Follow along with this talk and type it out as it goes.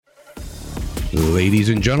Ladies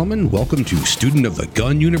and gentlemen, welcome to Student of the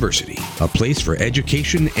Gun University, a place for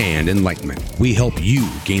education and enlightenment. We help you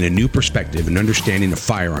gain a new perspective and understanding of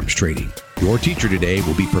firearms trading. Your teacher today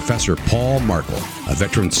will be Professor Paul Markle, a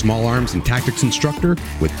veteran small arms and tactics instructor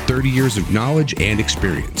with 30 years of knowledge and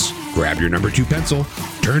experience. Grab your number 2 pencil,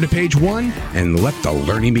 turn to page 1, and let the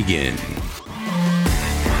learning begin.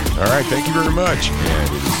 All right, thank you very much.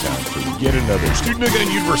 And it is time for yet another Student of the Gun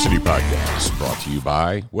University podcast brought to you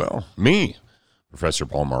by, well, me, Professor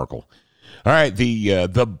Paul Markle. All right, the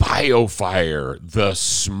BIOFire, the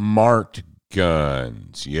smart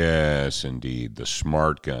guns. Yes, indeed, the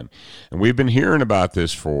smart gun. And we've been hearing about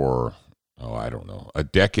this for, a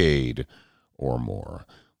decade or more.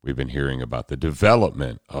 We've been hearing about the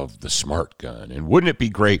development of the smart gun. And wouldn't it be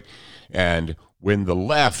great? And when the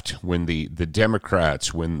left, when the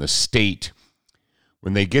Democrats, when the state,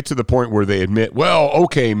 when they get to the point where they admit, well,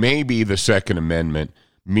 okay, maybe the Second Amendment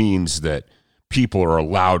means that people are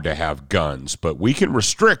allowed to have guns, but we can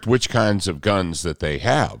restrict which kinds of guns that they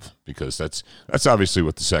have, because that's obviously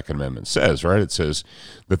what the Second Amendment says, right? It says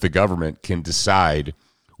that the government can decide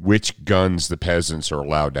which guns the peasants are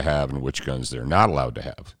allowed to have and which guns they're not allowed to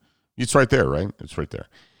have. It's right there, right? It's right there.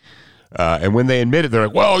 And when they admit it, they're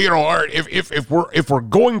like, well, all right, if we're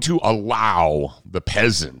going to allow the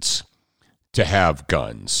peasants to have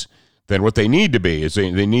guns, then what they need to be is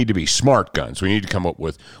they need to be smart guns. We need to come up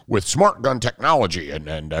with smart gun technology,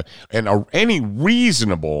 and any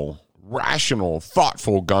reasonable, rational,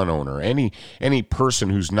 thoughtful gun owner, any person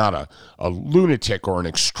who's not a lunatic or an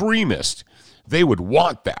extremist, they would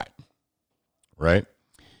want that, right?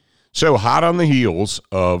 So, hot on the heels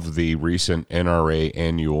of the recent NRA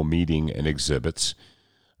annual meeting and exhibits,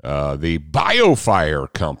 the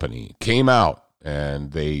BIOFire company came out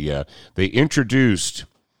and they introduced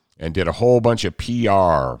and did a whole bunch of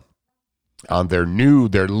PR on their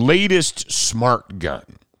latest smart gun.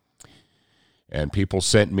 And people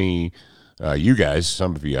sent me, you guys,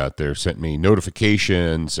 some of you out there, sent me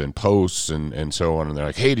notifications and posts and so on. And they're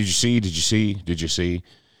like, hey, did you see?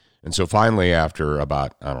 And so finally, after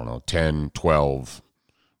about, 10, 12,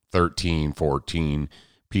 13, 14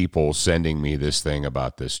 people sending me this thing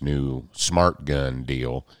about this new smart gun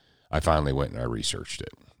deal, I finally went and I researched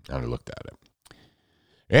it. And I looked at it.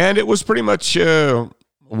 And it was pretty much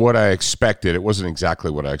what I expected. It wasn't exactly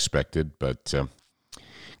what I expected, but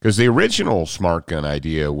because the original smart gun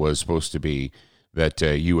idea was supposed to be that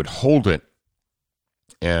you would hold it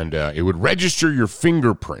and it would register your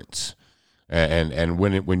fingerprints. And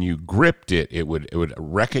when you gripped it, it would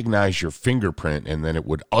recognize your fingerprint, and then it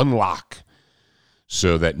would unlock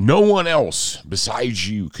so that no one else besides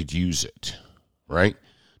you could use it, right?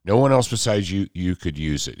 No one else besides you could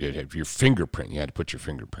use it. It had your fingerprint. You had to put your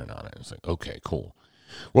fingerprint on it. It's like, okay, cool.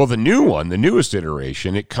 Well, the new one, the newest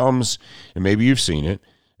iteration, it comes, and maybe you've seen it,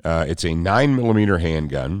 it's a 9mm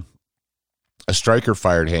handgun, a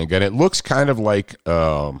striker-fired handgun. It looks kind of like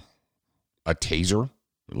a taser.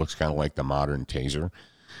 It looks kind of like the modern taser.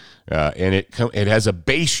 And it has a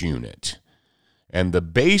base unit. And the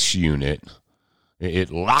base unit,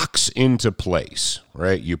 it locks into place,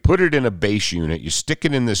 right? You put it in a base unit, you stick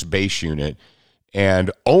it in this base unit,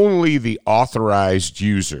 and only the authorized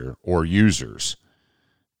user or users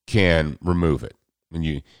can remove it. And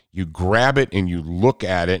you grab it and you look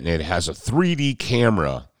at it, and it has a 3D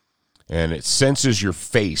camera, and it senses your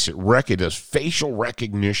face. It does facial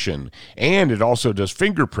recognition, and it also does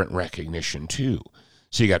fingerprint recognition too.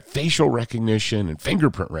 So you got facial recognition and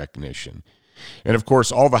fingerprint recognition. And, of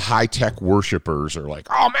course, all the high-tech worshipers are like,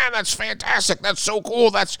 oh, man, that's fantastic. That's so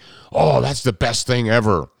cool. That's the best thing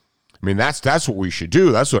ever. I mean, that's what we should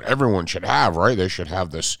do. That's what everyone should have, right? They should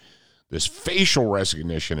have this facial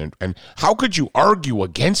recognition. And how could you argue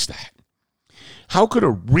against that? How could a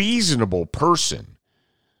reasonable person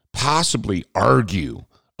possibly argue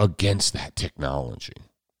against that technology?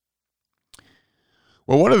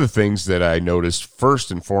 Well, one of the things that I noticed first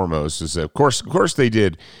and foremost is that, of course, they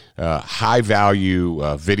did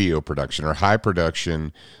high-value video production or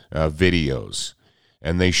high-production videos,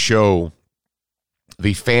 and they show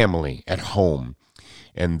the family at home,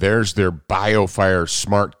 and there's their BIOFire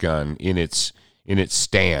smart gun in its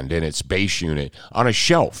stand, in its base unit, on a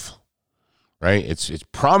shelf, right? It's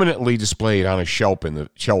prominently displayed on a shelf in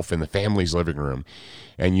the family's living room,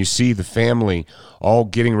 and you see the family all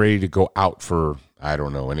getting ready to go out for,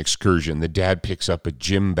 an excursion. The dad picks up a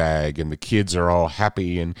gym bag, and the kids are all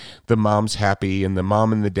happy, and the mom's happy, and the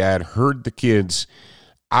mom and the dad herd the kids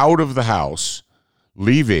out of the house,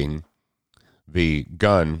 leaving the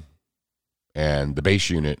gun and the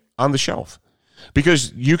base unit on the shelf.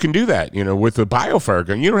 Because you can do that, with the BIOFire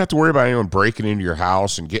gun. You don't have to worry about anyone breaking into your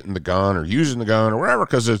house and getting the gun or using the gun or whatever,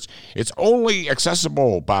 because it's only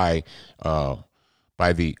accessible by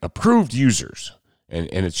the approved users, and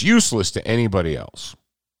it's useless to anybody else.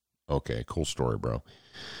 Okay, cool story, bro.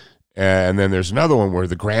 And then there's another one where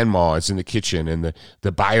the grandma is in the kitchen and the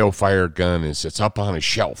BIOFire gun it's up on a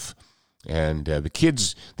shelf. And the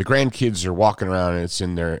grandkids are walking around and it's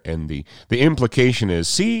in there. And the implication is,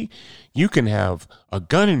 see, you can have a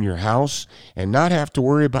gun in your house and not have to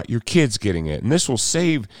worry about your kids getting it. And this will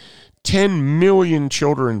save 10 million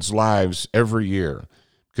children's lives every year.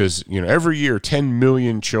 Because, every year 10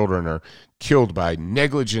 million children are killed by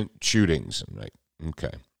negligent shootings. I'm like,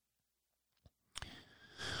 okay.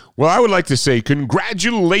 Well, I would like to say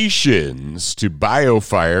congratulations to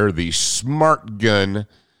BIOFire, the smart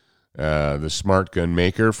gun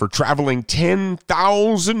maker, for traveling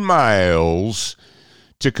 10,000 miles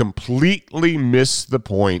to completely miss the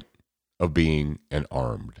point of being an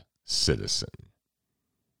armed citizen.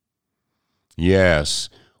 Yes.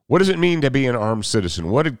 What does it mean to be an armed citizen?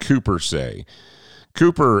 What did Cooper say?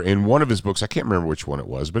 Cooper, in one of his books, I can't remember which one it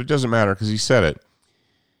was, but it doesn't matter because he said it.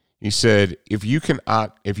 He said, if you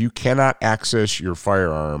cannot access your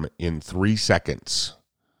firearm in 3 seconds,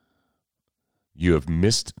 you have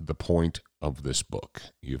missed the point of this book.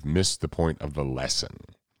 You've missed the point of the lesson.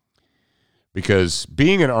 Because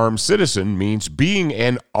being an armed citizen means being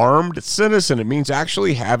an armed citizen. It means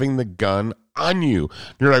actually having the gun on you.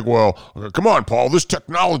 You're like, well, come on, Paul. This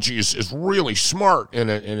technology is really smart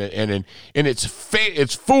and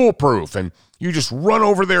it's foolproof. And you just run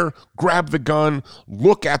over there, grab the gun,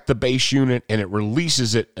 look at the base unit, and it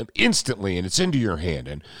releases it instantly, and it's into your hand.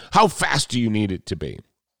 And how fast do you need it to be?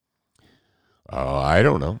 I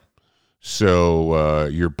don't know. So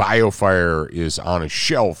your BIOFire is on a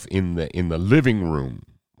shelf in the living room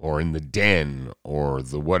or in the den or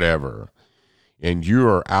the whatever, and you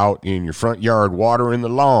are out in your front yard watering the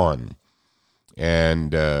lawn,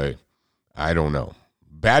 and I don't know.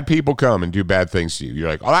 Bad people come and do bad things to you. You're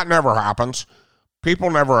like, oh, that never happens.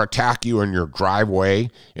 People never attack you in your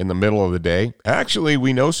driveway in the middle of the day. Actually,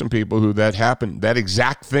 we know some people who that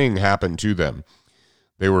exact thing happened to them.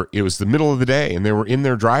 It was the middle of the day, and they were in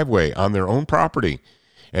their driveway on their own property,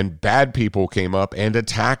 and bad people came up and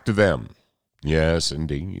attacked them. Yes,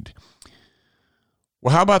 indeed.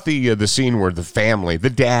 Well, how about the scene where the family,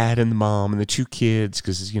 the dad and the mom and the two kids,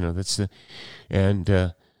 because they're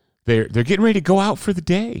getting ready to go out for the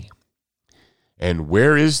day, and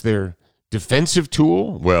where is their defensive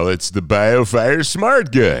tool? Well, it's the BIOFire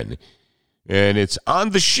smart gun, and it's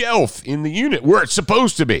on the shelf in the unit where it's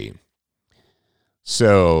supposed to be.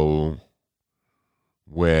 So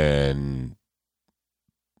when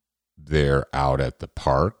they're out at the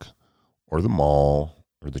park or the mall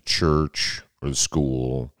or the church or the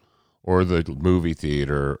school or the movie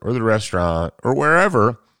theater or the restaurant or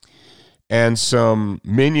wherever, and some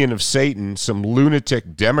minion of Satan, some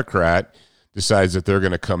lunatic Democrat, decides that they're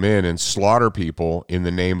going to come in and slaughter people in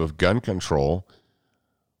the name of gun control,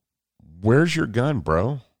 where's your gun,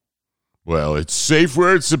 bro? Well, it's safe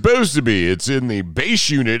where it's supposed to be. It's in the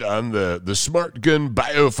base unit on the smart gun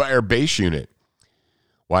BIOFire base unit.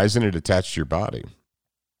 Why isn't it attached to your body?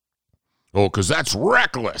 Oh, because that's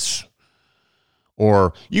reckless.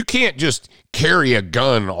 Or you can't just carry a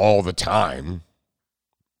gun all the time.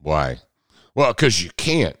 Why? Well, because you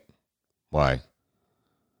can't. Why?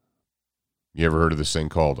 You ever heard of this thing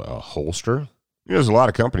called a holster? There's a lot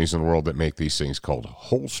of companies in the world that make these things called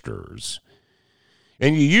holsters.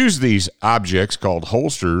 And you use these objects called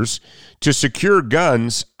holsters to secure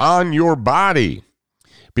guns on your body.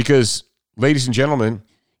 Because, ladies and gentlemen,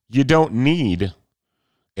 you don't need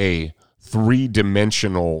a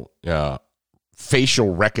three-dimensional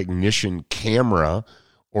facial recognition camera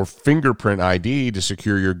or fingerprint ID to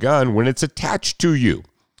secure your gun when it's attached to you.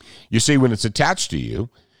 You see, when it's attached to you,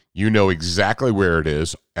 you know exactly where it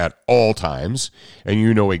is at all times, and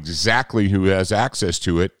you know exactly who has access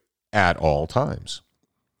to it at all times.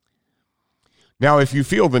 Now, if you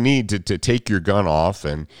feel the need to take your gun off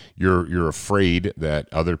and you're afraid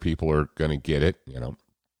that other people are going to get it,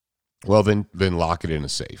 well, then lock it in a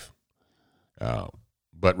safe.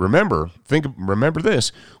 But remember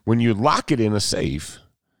this: when you lock it in a safe,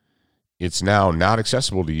 it's now not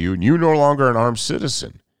accessible to you, and you're no longer an armed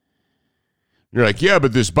citizen. You're like, yeah,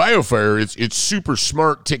 but this BIOFire, it's super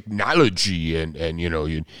smart technology, and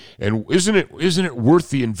isn't it worth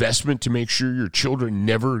the investment to make sure your children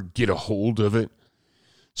never get a hold of it?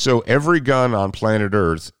 So every gun on planet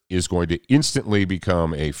Earth is going to instantly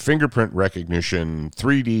become a fingerprint recognition,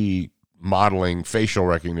 3D modeling, facial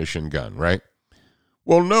recognition gun, right?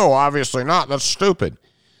 Well, no, obviously not. That's stupid.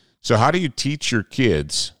 So how do you teach your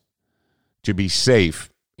kids to be safe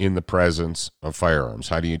in the presence of firearms?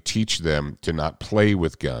 How do you teach them to not play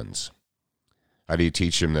with guns? How do you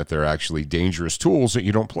teach them that they're actually dangerous tools that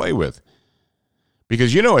you don't play with?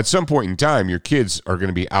 Because, at some point in time, your kids are going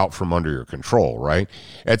to be out from under your control, right?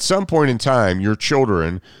 At some point in time, your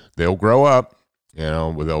children, they'll grow up,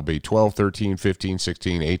 they'll be 12, 13, 15,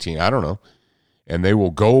 16, 18, I don't know, and they will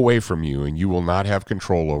go away from you, and you will not have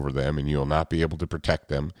control over them, and you'll not be able to protect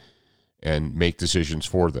them and make decisions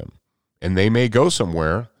for them. And they may go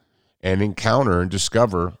somewhere and encounter and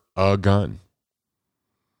discover a gun.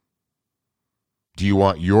 Do you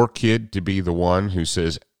want your kid to be the one who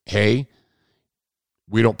says, hey,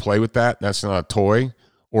 we don't play with that, that's not a toy?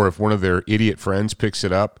 Or if one of their idiot friends picks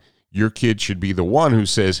it up, your kid should be the one who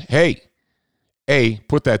says, hey, A,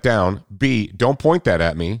 put that down. B, don't point that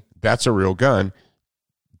at me. That's a real gun.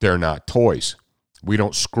 They're not toys. We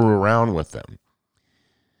don't screw around with them.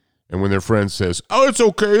 And when their friend says, oh, it's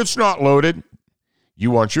okay, it's not loaded,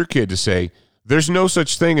 you want your kid to say, there's no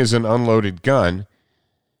such thing as an unloaded gun,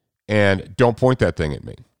 and don't point that thing at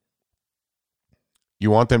me. You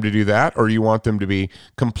want them to do that, or you want them to be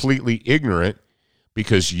completely ignorant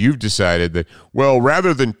because you've decided that, well,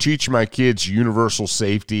 rather than teach my kids universal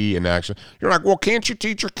safety and action, you're like, well, can't you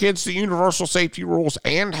teach your kids the universal safety rules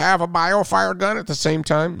and have a BIOFire gun at the same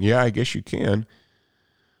time? Yeah, I guess you can.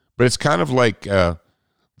 But it's kind of like the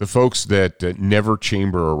folks that never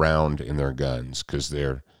chamber around in their guns because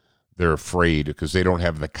they're afraid, because they don't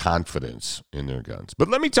have the confidence in their guns. But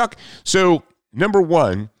let me talk. So, number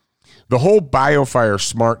one, the whole BIOFire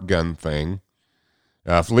smart gun thing,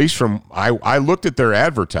 at least from, I looked at their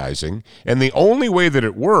advertising, and the only way that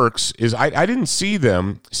it works is I didn't see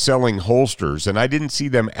them selling holsters, and I didn't see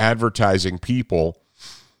them advertising people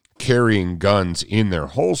carrying guns in their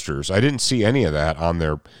holsters. I didn't see any of that on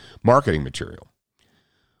their marketing material.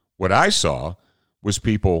 What I saw was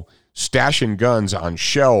people stashing guns on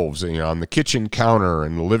shelves, on the kitchen counter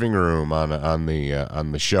in the living room, on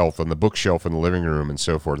the shelf, on the bookshelf in the living room, and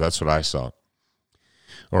so forth. That's what I saw.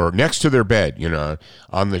 Or next to their bed,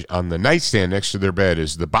 on the nightstand next to their bed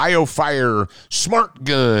is the BIOFire smart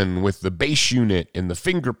gun with the base unit and the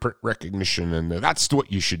fingerprint recognition, and that's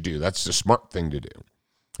what you should do. That's the smart thing to do.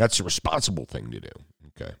 That's the responsible thing to do.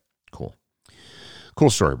 Okay, cool.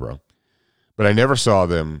 Cool story, bro. But I never saw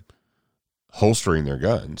them holstering their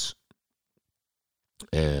guns.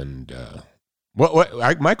 And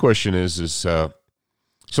my question is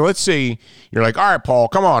so let's say you're like, all right, Paul,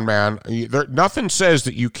 come on, man. Nothing says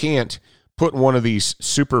that you can't put one of these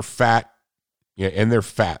super fat, and they're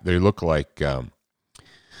fat. They look like I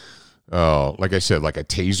said, like a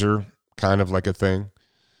taser, kind of like a thing.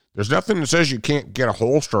 There's nothing that says you can't get a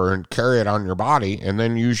holster and carry it on your body and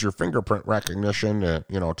then use your fingerprint recognition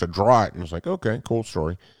to draw it. And it's like, okay, cool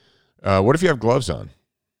story. What if you have gloves on?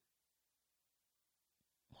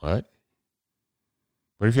 What?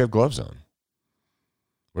 What if you have gloves on?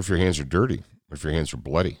 What if your hands are dirty? What if your hands are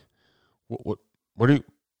bloody? What do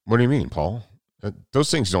you mean, Paul?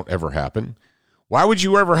 Those things don't ever happen. Why would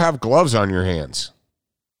you ever have gloves on your hands?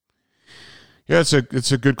 Yeah,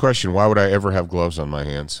 it's a good question. Why would I ever have gloves on my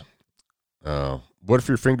hands? What if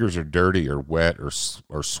your fingers are dirty or wet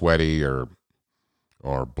or sweaty or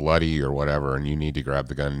bloody or whatever, and you need to grab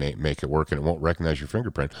the gun and make it work, and it won't recognize your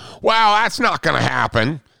fingerprint? Wow, that's not going to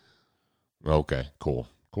happen. Okay, cool.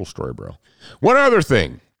 Cool story, bro. One other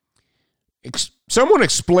thing. Someone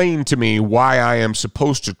explained to me why I am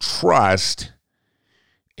supposed to trust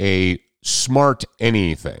a smart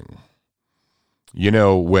anything.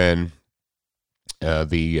 When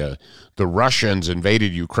the Russians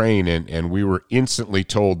invaded Ukraine and we were instantly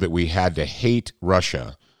told that we had to hate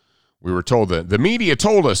Russia. We were told that the media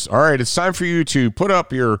told us, all right, it's time for you to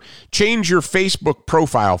change your Facebook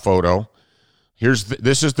profile photo.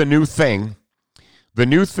 This is the new thing. The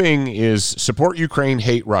new thing is support Ukraine,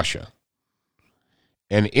 hate Russia.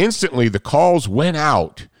 And instantly the calls went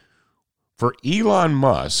out for Elon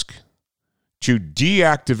Musk to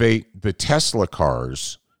deactivate the Tesla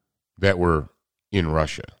cars that were in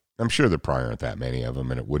Russia. I'm sure there probably aren't that many of them,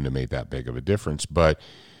 and it wouldn't have made that big of a difference, but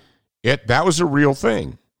that was a real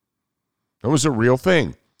thing. It was a real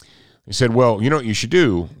thing. He said, well, you know what you should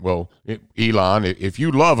do? Well, Elon, if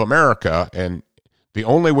you love America, and the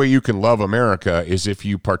only way you can love America is if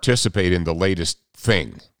you participate in the latest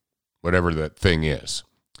thing, whatever that thing is.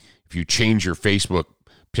 If you change your Facebook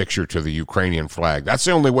picture to the Ukrainian flag, that's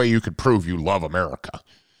the only way you could prove you love America.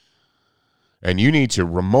 And you need to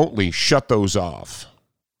remotely shut those off.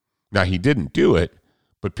 Now, he didn't do it,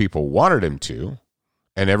 but people wanted him to,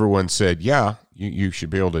 and everyone said, yeah, you should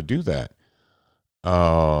be able to do that.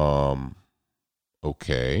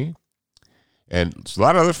 Okay. And a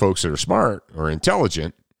lot of other folks that are smart or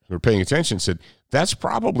intelligent who are paying attention said, that's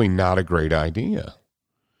probably not a great idea.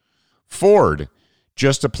 Ford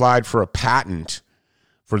just applied for a patent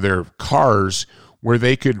for their cars where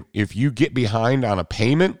they could, if you get behind on a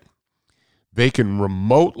payment, they can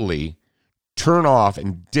remotely turn off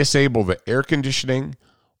and disable the air conditioning,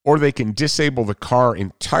 or they can disable the car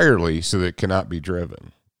entirely so that it cannot be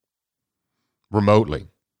driven remotely.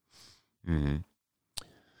 Mm-hmm.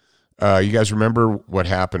 You guys remember what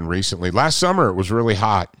happened recently? Last summer, it was really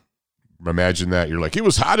hot. Imagine that. You're like, it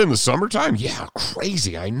was hot in the summertime? Yeah,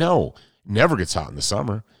 crazy. I know. Never gets hot in the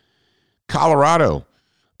summer. Colorado,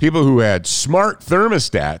 people who had smart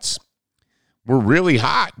thermostats were really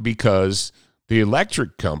hot because the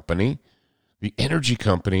electric company, the energy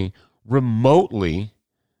company, remotely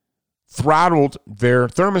throttled their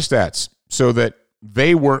thermostats so that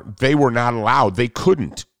they were not allowed. They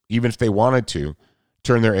couldn't, even if they wanted to,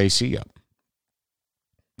 turn their AC up.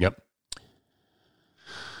 Yep.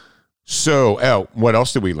 So, what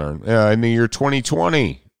else did we learn? In the year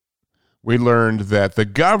 2020, we learned that the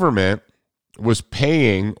government was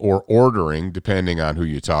paying or ordering, depending on who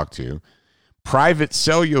you talk to, private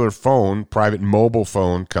mobile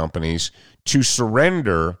phone companies to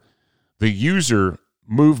surrender the user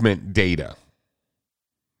movement data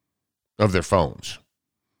of their phones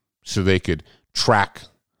so they could track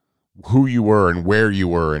who you were and where you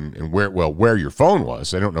were and where your phone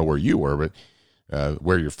was. I don't know where you were, but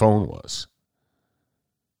where your phone was.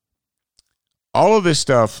 All of this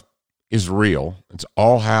stuff is real. It's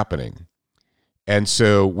all happening. And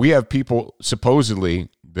so we have people supposedly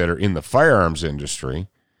that are in the firearms industry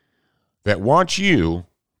that want you,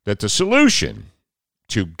 that the solution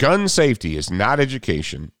to gun safety is not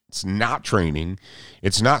education, it's not training,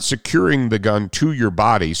 it's not securing the gun to your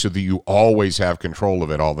body so that you always have control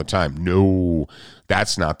of it all the time. No,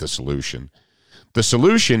 that's not the solution. The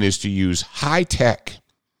solution is to use high tech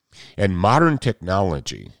and modern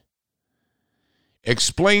technology.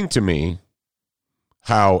 Explain to me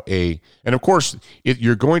how and of course,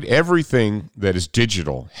 everything that is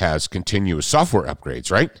digital has continuous software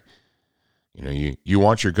upgrades, right? You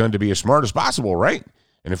want your gun to be as smart as possible, right?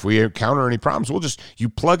 And if we encounter any problems, you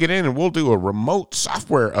plug it in and we'll do a remote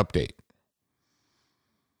software update.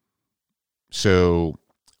 So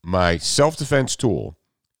my self-defense tool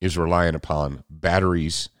is relying upon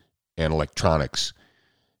batteries and electronics.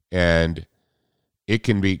 And it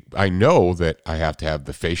can be, I know that I have to have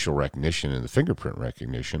the facial recognition and the fingerprint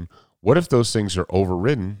recognition. What if those things are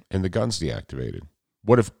overridden and the gun's deactivated?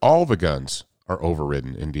 What if all the guns are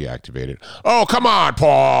overridden and deactivated? Oh, come on,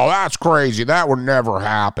 Paul. That's crazy. That would never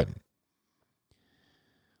happen.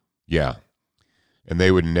 Yeah. And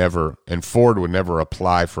Ford would never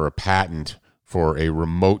apply for a patent for a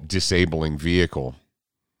remote disabling vehicle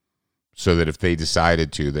so that if they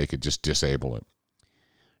decided to, they could just disable it.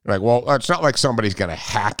 Like, well, it's not like somebody's going to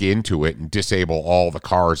hack into it and disable all the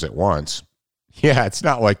cars at once. Yeah, it's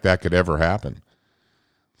not like that could ever happen.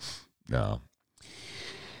 No.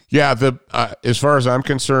 Yeah, as far as I'm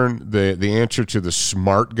concerned, the answer to the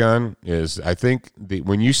smart gun is, I think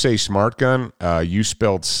when you say smart gun, you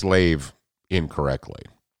spelled slave incorrectly.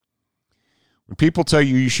 When people tell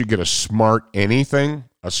you should get a smart anything,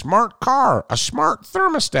 a smart car, a smart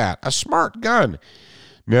thermostat, a smart gun,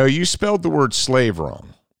 no, you spelled the word slave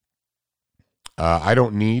wrong. I'm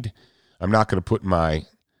not going to put my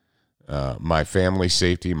family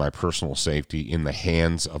safety, my personal safety in the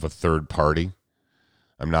hands of a third party.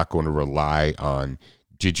 I'm not going to rely on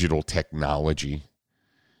digital technology.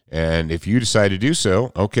 And if you decide to do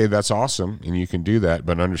so, okay, that's awesome, and you can do that,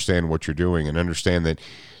 but understand what you're doing and understand that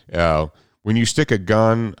when you stick a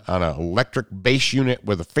gun on an electric base unit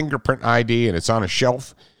with a fingerprint ID and it's on a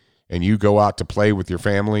shelf and you go out to play with your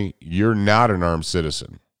family, you're not an armed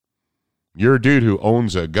citizen. You're a dude who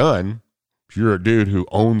owns a gun. You're a dude who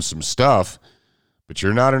owns some stuff, but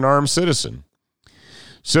you're not an armed citizen.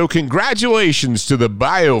 So congratulations to the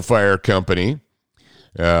BIOFire company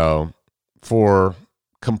for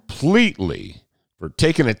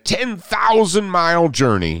taking a 10,000-mile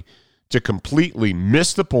journey to completely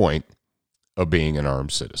miss the point of being an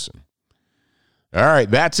armed citizen. All right,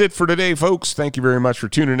 that's it for today, folks. Thank you very much for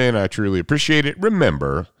tuning in. I truly appreciate it.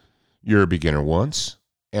 Remember, you're a beginner once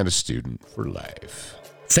and a student for life.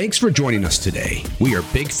 Thanks for joining us today. We are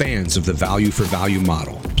big fans of the value for value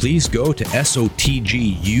model. Please go to SOTGU.com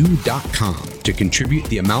to contribute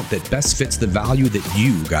the amount that best fits the value that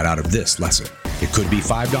you got out of this lesson. It could be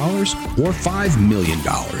 $5 or $5 million.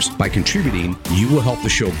 By contributing, you will help the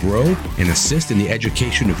show grow and assist in the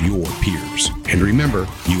education of your peers. And remember,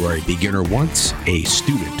 you are a beginner once, a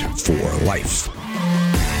student for life.